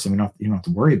for us, and you don't have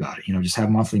to worry about it. Just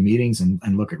have monthly meetings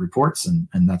and look at reports, and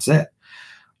that's it.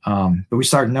 But we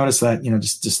started to notice that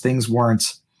just things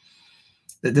weren't.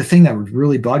 The thing that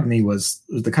really bugged me was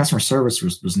the customer service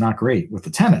was not great with the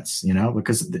tenants.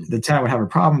 Because the tenant would have a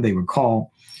problem, they would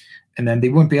call, and then they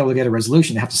wouldn't be able to get a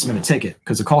resolution. They have to submit a ticket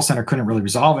because the call center couldn't really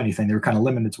resolve anything. They were kind of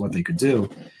limited to what they could do.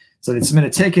 So they'd submit a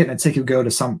ticket, and a ticket would go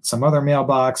to some other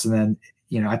mailbox, and then.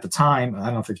 At the time, I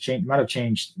don't know if it changed, might have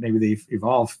changed. Maybe they've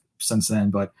evolved since then,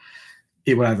 but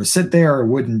it would either sit there or it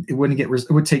wouldn't get,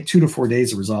 it would take 2 to 4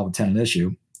 days to resolve a tenant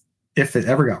issue if it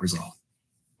ever got resolved.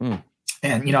 And,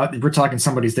 we're talking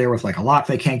somebody's there with like a lock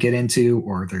they can't get into,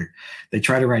 or they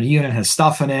try to rent a unit, has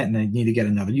stuff in it, and they need to get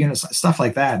another unit, stuff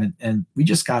like that. And we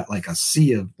just got like a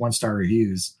sea of 1-star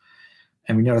reviews.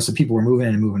 And we noticed that people were moving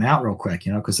in and moving out real quick,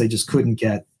 because they just couldn't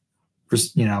get,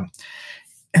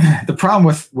 the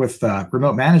problem with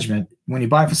remote management, when you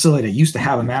buy a facility that used to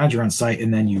have a manager on site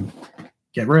and then you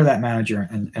get rid of that manager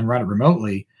and run it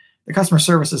remotely, the customer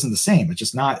service isn't the same. It's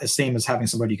just not the same as having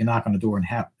somebody you can knock on the door and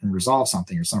resolve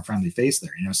something, or some friendly face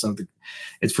there. So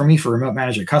it's for me, for remote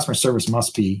management, customer service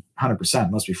must be 100%,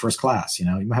 must be first class. You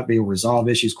have to be able to resolve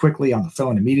issues quickly on the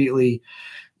phone immediately.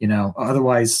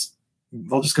 Otherwise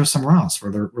they'll just go somewhere else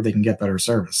where they can get better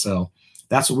service. So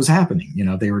that's what was happening.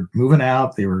 They were moving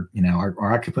out. They were,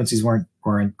 our occupancies weren't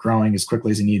growing as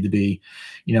quickly as they needed to be.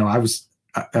 I was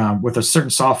with a certain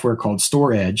software called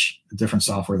Store Edge, a different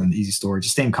software than the Easy Storage,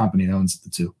 the same company that owns the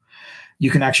two. You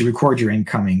can actually record your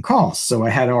incoming calls. So I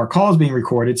had our calls being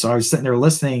recorded. So I was sitting there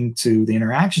listening to the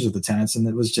interactions with the tenants, and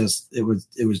it was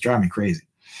driving me crazy.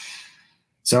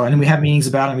 So, and then we had meetings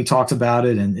about it, and we talked about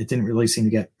it, and it didn't really seem to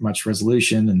get much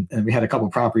resolution. And we had a couple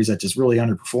of properties that just really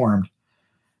underperformed.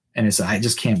 And it's, we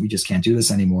just can't do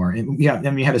this anymore. And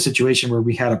then we had a situation where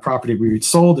we had a property we had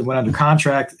sold and went under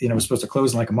contract, it was supposed to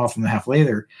close in like a month and a half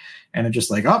later. And they're just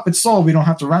like, oh, it's sold. We don't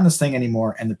have to run this thing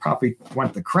anymore. And the property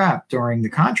went to crap during the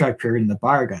contract period. And the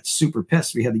buyer got super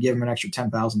pissed. We had to give him an extra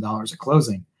 $10,000 at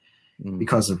closing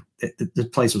because of the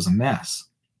place was a mess.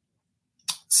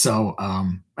 So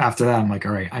after that, I'm like,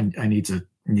 all right, I need to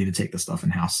take this stuff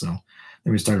in house. So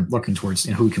then we started looking towards,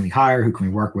 who can we hire? Who can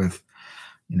we work with?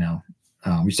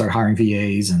 We started hiring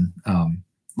VAs, and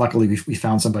luckily we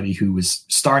found somebody who was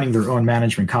starting their own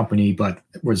management company, but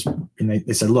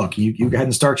they said, look, you go ahead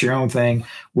and start your own thing.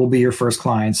 We'll be your first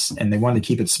clients. And they wanted to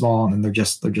keep it small, and they're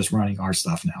just running our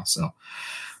stuff now. So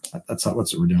that's what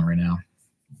we're doing right now.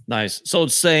 Nice. So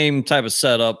it's same type of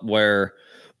setup where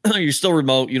you're still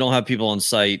remote. You don't have people on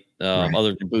site, Right.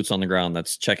 other than boots on the ground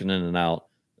that's checking in and out.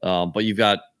 But you've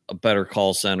got a better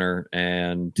call center.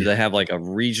 And do they have like a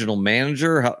regional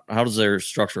manager? How does their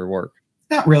structure work?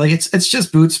 Not really. It's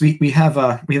just boots. We have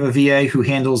a VA who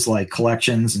handles like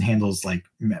collections and handles like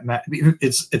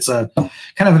it's a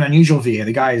kind of an unusual VA.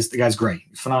 The guy's great,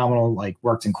 phenomenal. Like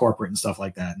worked in corporate and stuff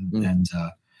like that, and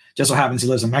just so happens he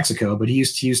lives in Mexico. But he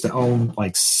used to own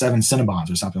like 7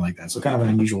 Cinnabons or something like that. So kind of an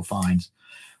unusual find.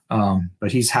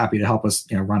 But he's happy to help us,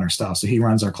 run our stuff. So he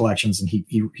runs our collections, and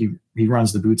he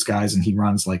runs the boots guys, and he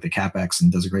runs like the CapEx and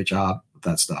does a great job with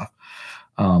that stuff.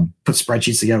 Put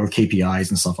spreadsheets together with KPIs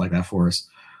and stuff like that for us.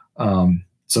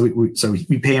 So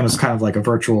we pay him as kind of like a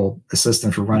virtual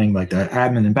assistant for running like the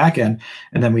admin and back end.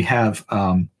 And then we have,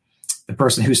 the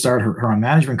person who started her own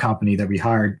management company that we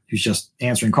hired, who's just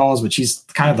answering calls, but she's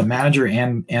kind of the manager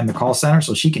and the call center.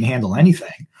 So she can handle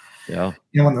anything. Yeah.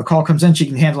 When the call comes in, she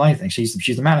can handle anything. She's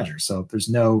the manager. So there's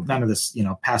none of this,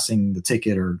 passing the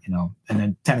ticket or, and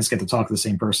then tenants get to talk to the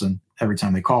same person every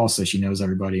time they call. So she knows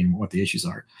everybody and what the issues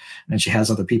are. And then she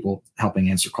has other people helping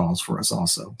answer calls for us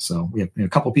also. So we have a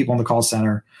couple of people in the call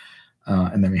center,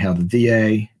 and then we have the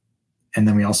VA, and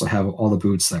then we also have all the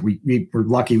boots that we're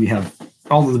lucky. We have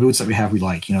all of the boots that we have. We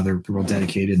like, they're real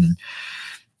dedicated, and,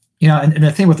 and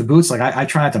the thing with the boots, like I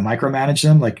try not to micromanage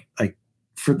them. Like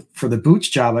for the boots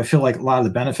job, I feel like a lot of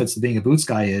the benefits of being a boots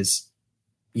guy is,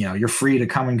 you're free to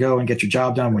come and go and get your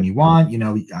job done when you want.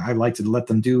 I like to let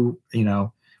them do,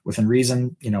 within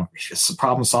reason,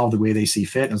 problem solve the way they see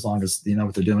fit, as long as they know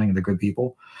what they're doing and they're good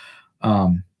people.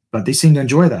 But they seem to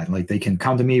enjoy that. Like they can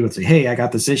come to me with, say, hey, I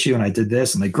got this issue and I did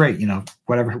this, and like, great,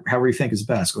 however you think is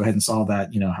best, go ahead and solve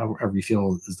that, however you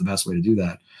feel is the best way to do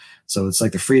that. So it's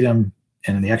like the freedom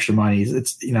and the extra money.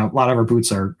 It's, a lot of our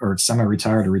boots are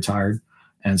semi-retired or retired.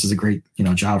 And this is a great,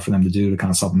 job for them to do to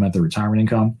kind of supplement their retirement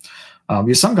income.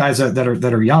 We have some guys that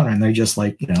are young, and they just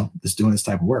like, just doing this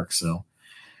type of work. So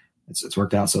it's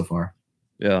worked out so far.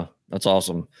 Yeah, that's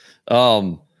awesome.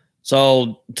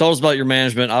 So tell us about your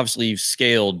management. Obviously, you've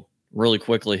scaled really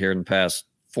quickly here in the past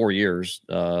 4 years.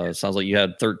 It sounds like you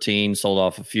had 13, sold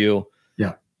off a few.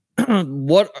 Yeah.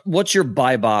 What's your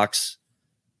buy box,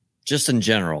 just in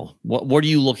general? What are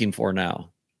you looking for now?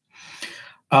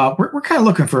 We're kind of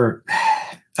looking for.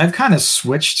 I've kind of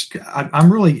switched.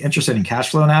 I'm really interested in cash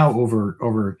flow now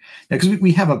over because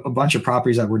we have a bunch of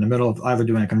properties that we're in the middle of either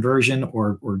doing a conversion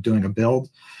or doing a build,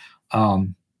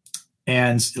 and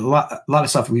a lot of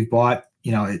stuff we've bought.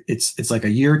 It's like a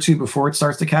year or two before it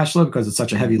starts to cash flow because it's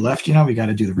such a heavy lift. We got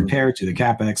to do the repair, do the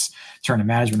CapEx, turn the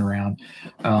management around.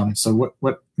 So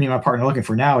what me and my partner are looking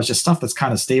for now is just stuff that's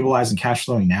kind of stabilized and cash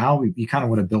flowing now. We kind of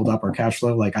want to build up our cash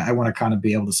flow. Like I want to kind of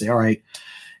be able to say, all right,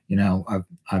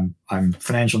 I'm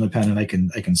financial independent.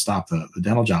 I can stop the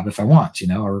dental job if I want,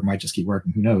 or it might just keep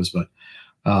working. Who knows? But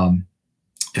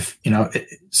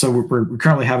so we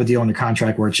currently have a deal under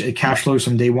contract where it cash flows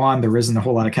from day one. There isn't a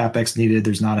whole lot of CapEx needed.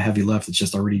 There's not a heavy lift. It's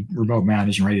just already remote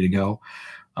managed and ready to go.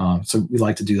 So we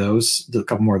like to do a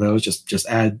couple more of those. Just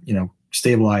add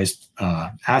stabilized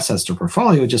assets to our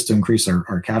portfolio just to increase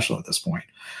our cash flow at this point.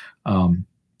 And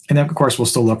then of course we'll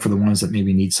still look for the ones that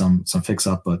maybe need some fix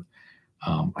up, but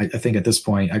I think at this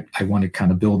point, I want to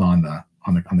kind of build on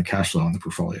the cash flow on the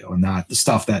portfolio and not the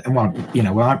stuff that I want,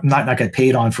 I'm not get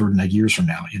paid on for like years from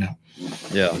now,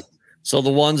 Yeah. So the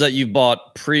ones that you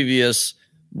bought previous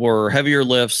were heavier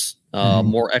lifts,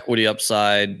 more equity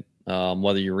upside,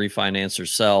 whether you refinance or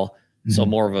sell. Mm-hmm. So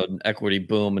more of an equity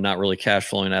boom and not really cash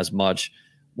flowing as much.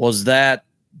 Was that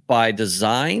by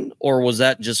design, or was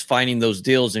that just finding those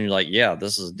deals and you're like, yeah,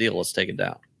 this is a deal, let's take it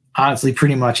down? Honestly,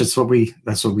 pretty much that's what we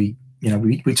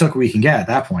we took what we can get at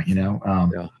that point,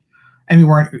 Yeah. And we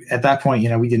weren't at that point,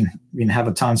 we didn't have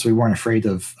a ton, so we weren't afraid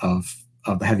of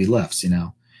the heavy lifts,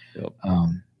 Yep.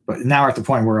 But now we're at the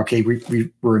point where, okay,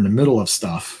 we're in the middle of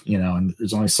stuff, and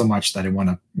there's only so much that I want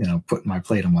to, put in my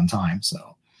plate on one time.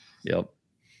 So, yep.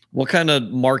 What kind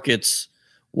of markets?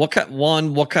 What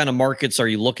kind of markets are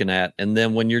you looking at? And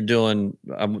then when you're doing,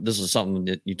 this is something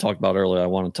that you talked about earlier, I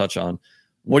want to touch on.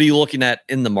 What are you looking at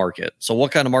in the market? So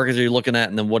what kind of markets are you looking at?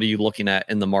 And then what are you looking at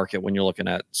in the market when you're looking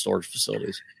at storage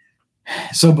facilities?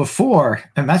 So before,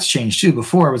 and that's changed too.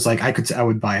 Before it was like I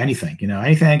would buy anything,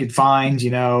 anything I could find, we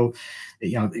know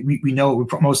it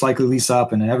would most likely lease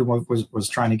up, and then everyone was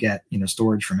trying to get,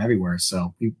 storage from everywhere.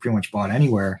 So we pretty much bought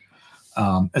anywhere,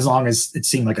 as long as it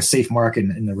seemed like a safe market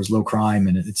and there was low crime,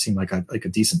 and it seemed like a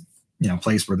decent,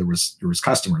 place where there was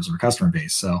customers or a customer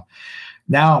base. So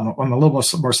now I'm a little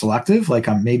more selective. Like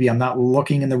I'm not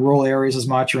looking in the rural areas as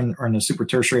much, or in the super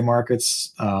tertiary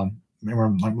markets. I'm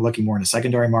looking more into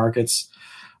secondary markets.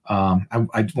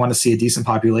 I want to see a decent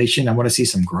population. I want to see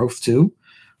some growth too,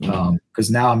 because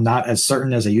now I'm not as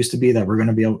certain as I used to be that we're going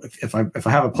to be able. If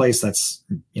I have a place that's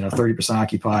 30%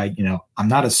 occupied, I'm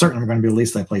not as certain we're going to be able to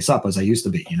lease that place up as I used to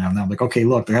be. And I'm like, okay,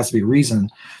 look, there has to be a reason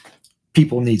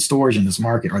people need storage in this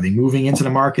market. Are they moving into the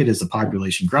market? Is the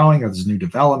population growing? Or there's new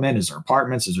development? Is there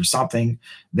apartments? Is there something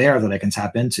there that I can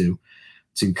tap into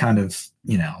to kind of,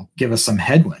 give us some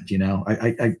headwind?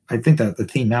 I think that the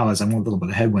theme now is I want a little bit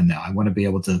of headwind now. I want to be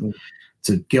able to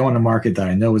go in a market that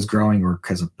I know is growing, or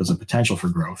because there's a potential for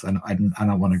growth. And I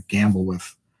don't want to gamble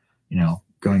with,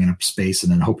 going in a space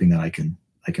and then hoping that I can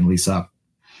lease up.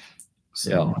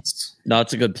 So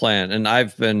it's a good plan. And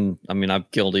I'm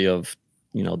guilty of,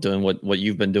 doing what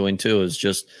you've been doing too, is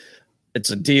just,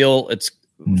 it's a deal. It's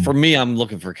for me, I'm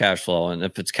looking for cash flow. And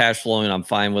if it's cash flowing, I'm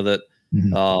fine with it.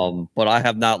 But I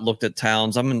have not looked at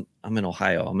towns. I'm in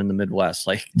Ohio. I'm in the Midwest,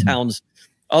 towns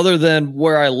other than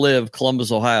where I live,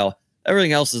 Columbus, Ohio.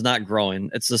 Everything else is not growing.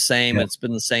 It's the same. Yeah. It's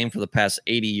been the same for the past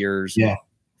 80 years. Yeah.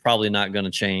 Probably not going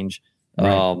to change.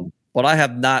 Right. But I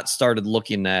have not started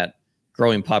looking at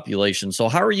growing population. So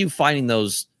how are you finding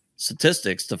those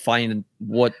statistics to find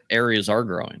what areas are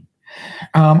growing?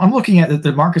 I'm looking at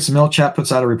the Marcus Milchat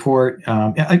puts out a report.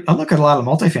 I look at a lot of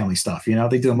multifamily stuff.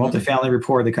 They do a multifamily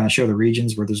report. They kind of show the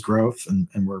regions where there's growth and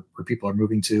where people are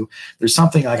moving to. There's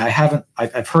something like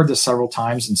I've heard this several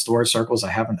times in storage circles.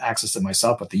 I haven't accessed it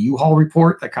myself, but the U-Haul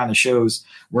report that kind of shows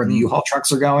where the U-Haul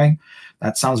trucks are going.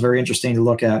 That sounds very interesting to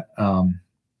look at.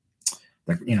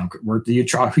 Where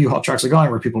the U-Haul trucks are going,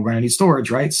 where people are going to need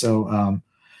storage, right? So,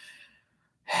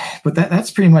 but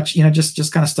that's pretty much,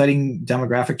 just kind of studying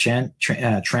demographic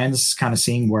trends, kind of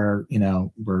seeing where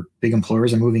big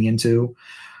employers are moving into.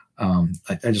 I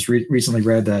just recently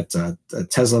read that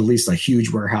Tesla leased a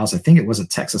huge warehouse. I think it was a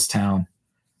Texas town.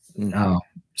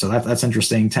 So that's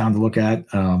interesting town to look at.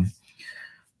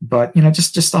 But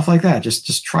just stuff like that.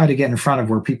 Just try to get in front of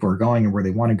where people are going and where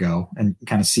they want to go, and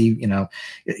kind of see,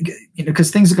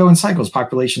 because things go in cycles.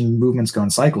 Population movements go in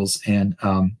cycles, and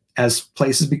as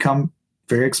places become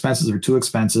very expensive or too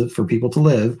expensive for people to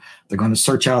live, they're going to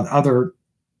search out other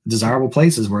desirable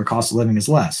places where cost of living is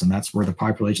less, and that's where the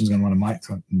population is going to want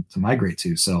to migrate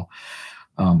to. So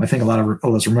I think a lot of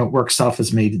all this remote work stuff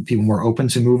has made people more open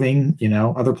to moving,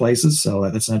 other places. So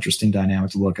that's an interesting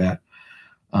dynamic to look at.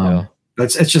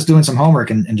 But it's just doing some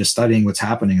homework and just studying what's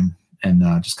happening,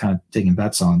 and just kind of taking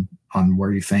bets on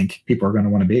where you think people are going to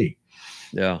want to be.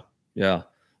 Yeah,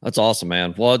 that's awesome,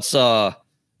 man. Well, it's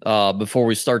before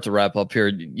we start to wrap up here,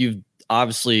 you've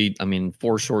obviously,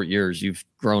 4 short years, you've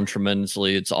grown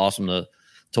tremendously. It's awesome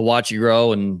to watch you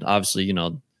grow. And obviously,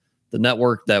 the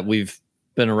network that we've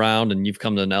been around, and you've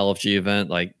come to an LFG event,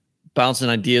 like bouncing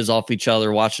ideas off each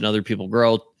other, watching other people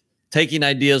grow, taking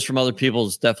ideas from other people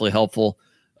is definitely helpful.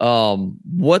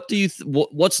 What do you,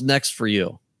 what's next for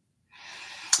you?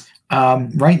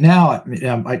 Right now,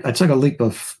 I took a leap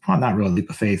of, well, not really a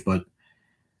leap of faith, but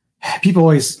people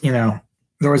always, they're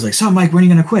always like, so Mike, when are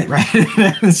you going to quit? Right.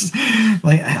 It's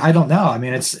like, I don't know.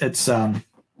 It's I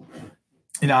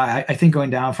think going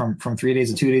down from 3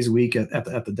 days to 2 days a week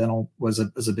at the dental was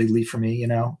a big leap for me.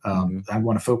 I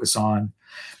want to focus on,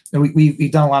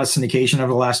 we've done a lot of syndication over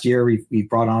the last year. We've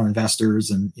brought on investors,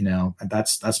 and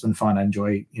that's been fun. I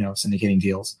enjoy syndicating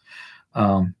deals.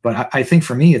 But I think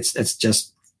for me, it's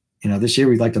just this year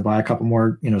we'd like to buy a couple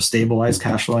more stabilized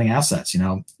cash flowing assets.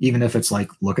 Even if it's like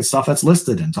look at stuff that's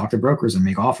listed and talk to brokers and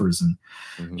make offers and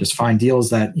just find deals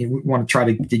that we want to try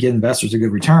to get investors a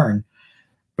good return,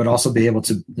 but also be able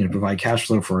to provide cash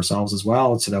flow for ourselves as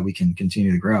well, so that we can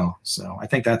continue to grow. So I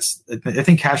think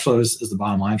cash flow is the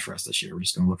bottom line for us this year. We're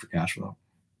just going to look for cash flow.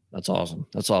 That's awesome.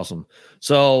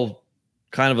 So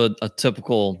kind of a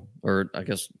typical, or I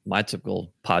guess my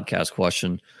typical podcast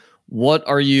question, what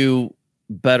are you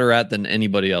better at than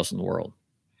anybody else in the world?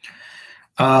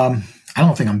 I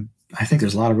think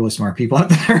there's a lot of really smart people out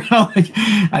there.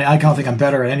 I don't think I'm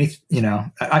better at any,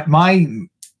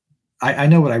 I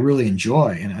know what I really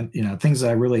enjoy, and things that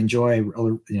I really enjoy,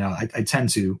 I tend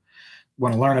to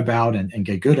want to learn about and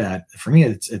get good at. For me,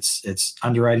 it's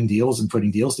underwriting deals and putting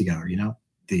deals together.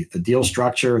 The deal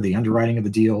structure, the underwriting of the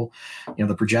deal,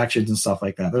 the projections and stuff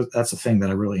like that. That's the thing that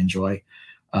I really enjoy.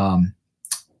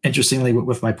 Interestingly,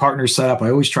 with my partners set up, I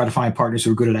always try to find partners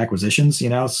who are good at acquisitions,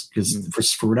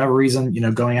 because for whatever reason,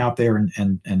 going out there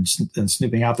and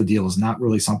snooping out the deal is not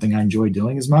really something I enjoy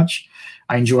doing as much.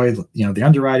 I enjoy, the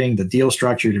underwriting, the deal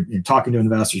structure, talking to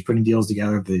investors, putting deals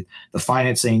together, the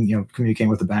financing, communicating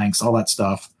with the banks, all that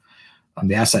stuff,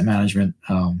 the asset management.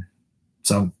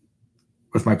 So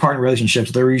with my partner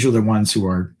relationships, they're usually the ones who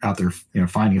are out there,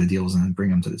 finding the deals and then bring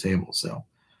them to the table. So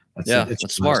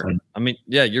that's smart. I mean,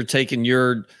 you're taking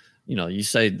your, you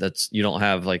say you don't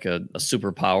have like a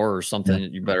superpower or something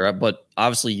that you're better at, but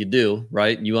obviously you do,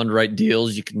 right? You underwrite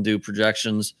deals, you can do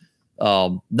projections.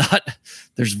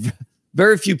 There's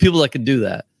very few people that can do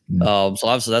that. So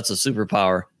obviously that's a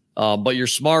superpower. But you're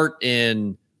smart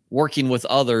in working with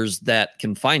others that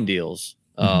can find deals.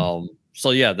 So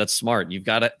that's smart. You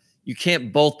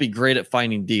can't both be great at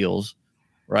finding deals,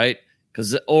 right?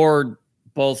 Or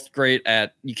both great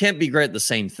at, you can't be great at the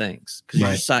same things because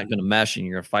you're just not going to mesh and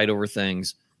you're going to fight over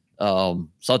things. So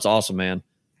that's awesome, man.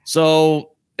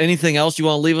 So anything else you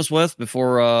want to leave us with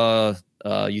before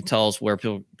you tell us where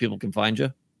people can find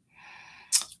you?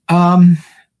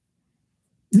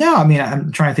 No, I mean,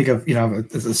 I'm trying to think of,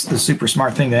 the super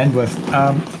smart thing to end with.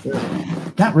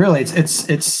 Not really.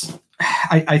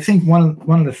 I think one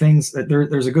of the things that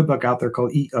there's a good book out there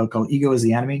called Ego is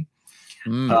the Enemy.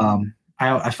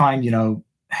 I find,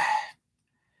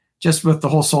 just with the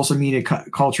whole social media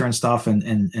culture and stuff,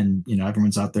 and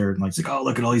everyone's out there and like, oh,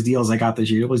 look at all these deals I got this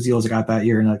year, all these deals I got that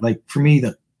year, and like for me,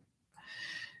 that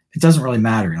it doesn't really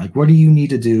matter. Like, what do you need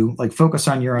to do? Like, focus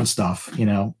on your own stuff.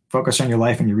 Focus on your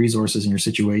life and your resources and your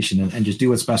situation, and just do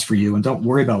what's best for you, and don't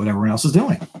worry about what everyone else is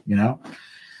doing.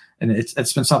 And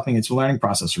it's been something. It's a learning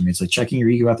process for me. It's like checking your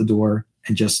ego out the door,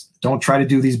 and just don't try to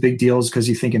do these big deals because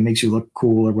you think it makes you look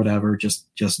cool or whatever. Just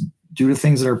do the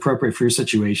things that are appropriate for your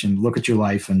situation. Look at your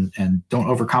life and don't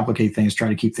overcomplicate things. Try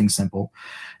to keep things simple,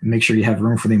 and make sure you have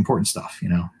room for the important stuff.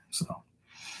 So.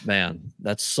 Man,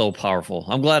 that's so powerful.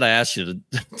 I'm glad I asked you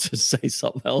to say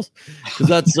something else, because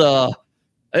that's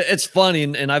it's funny,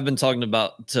 and I've been talking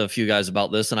to a few guys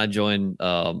about this, and I joined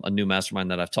a new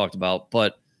mastermind that I've talked about,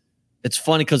 but it's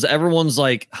funny because everyone's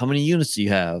like, how many units do you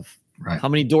have? Right. How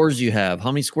many doors do you have?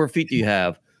 How many square feet do you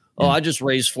have? Oh, I just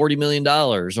raised $40 million,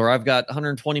 or I've got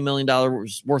 $120 million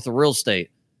worth of real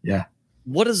estate. Yeah.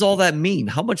 What does all that mean?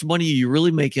 How much money are you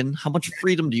really making? How much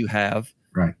freedom do you have?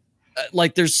 Right.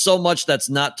 Like, there's so much that's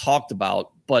not talked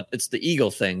about, but it's the ego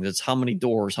thing. That's how many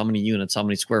doors, how many units, how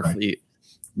many square feet.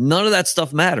 None of that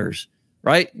stuff matters,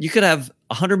 right? You could have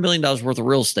 $100 million worth of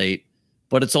real estate,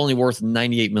 but it's only worth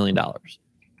 $98 million.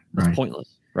 It's pointless,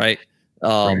 right?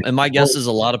 And my guess is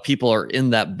a lot of people are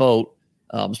in that boat,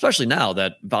 especially now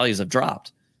that values have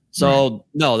dropped. So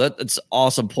no, that's an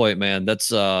awesome point, man. That's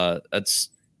by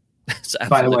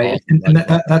the way, awesome. And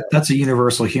that's a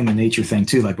universal human nature thing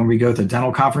too. Like when we go to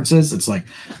dental conferences, it's like,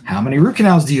 how many root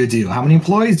canals do you do? How many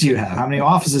employees do you have? How many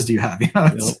offices do you have?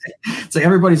 It's like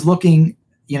everybody's looking,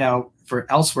 for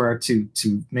elsewhere to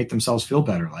make themselves feel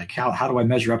better. Like how do I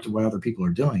measure up to what other people are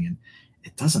doing? And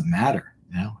it doesn't matter.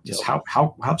 Just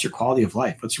how's your quality of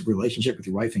life? What's your relationship with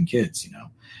your wife and kids?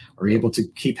 Are you able to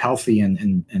keep healthy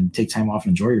and take time off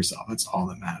and enjoy yourself? That's all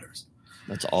that matters.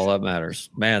 That's all that matters,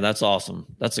 man. That's awesome.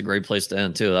 That's a great place to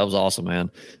end too. That was awesome, man.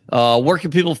 Where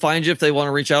can people find you if they want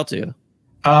to reach out to you?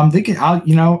 They can.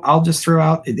 I'll just throw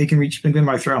out. They can reach me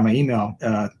by throw out my email.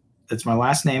 It's my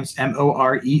last name. It's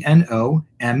Moreno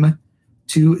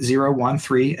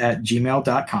M2013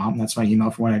 @gmail.com. That's my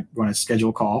email for when I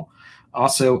schedule a call.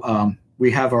 Also,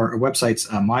 we have our websites,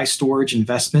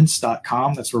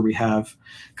 mystorageinvestments.com. That's where we have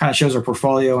kind of shows our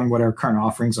portfolio and what our current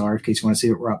offerings are in case you want to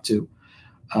see what we're up to.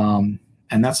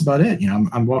 And that's about it.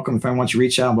 I'm welcome. If anyone wants to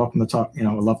reach out, I'm welcome to talk. I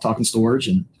love talking storage,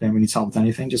 and if anyone needs help with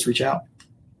anything, just reach out.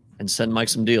 And send Mike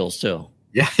some deals too.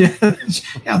 Yeah.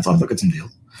 Let's look at some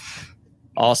deals.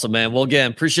 Awesome, man. Well,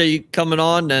 again, appreciate you coming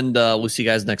on, and we'll see you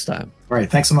guys next time. All right.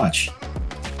 Thanks so much.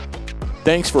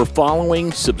 Thanks for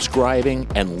following, subscribing,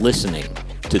 and listening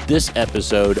to this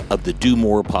episode of the Do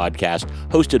More podcast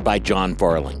hosted by John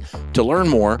Farling. To learn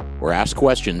more or ask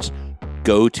questions,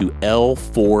 go to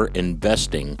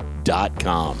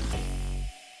l4investing.com.